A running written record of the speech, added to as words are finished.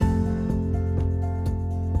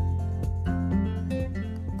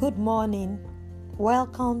Good morning.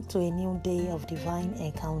 Welcome to a new day of divine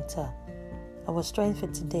encounter. Our strength for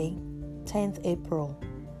today, 10th April,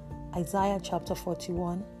 Isaiah chapter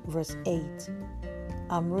 41, verse 8.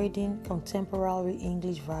 I'm reading Contemporary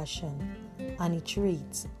English Version, and it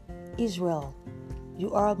reads, Israel,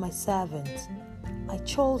 you are my servant. I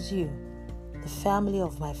chose you, the family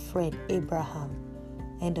of my friend Abraham.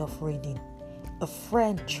 End of reading. A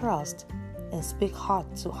friend trusts and speak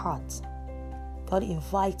heart to heart. God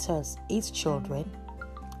invites us, His children,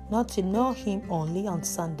 not to know Him only on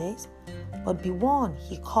Sundays, but be one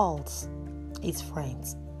He calls His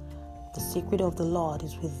friends. The secret of the Lord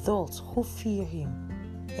is with those who fear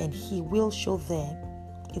Him, and He will show them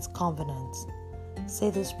His covenant. Say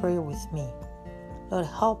this prayer with me. Lord,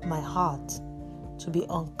 help my heart to be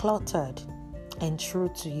uncluttered and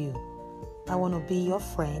true to You. I want to be Your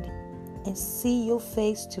friend and see You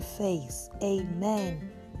face to face.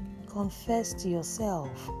 Amen. Confess to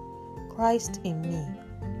yourself, Christ in me,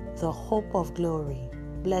 the hope of glory.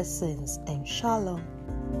 Blessings and shalom.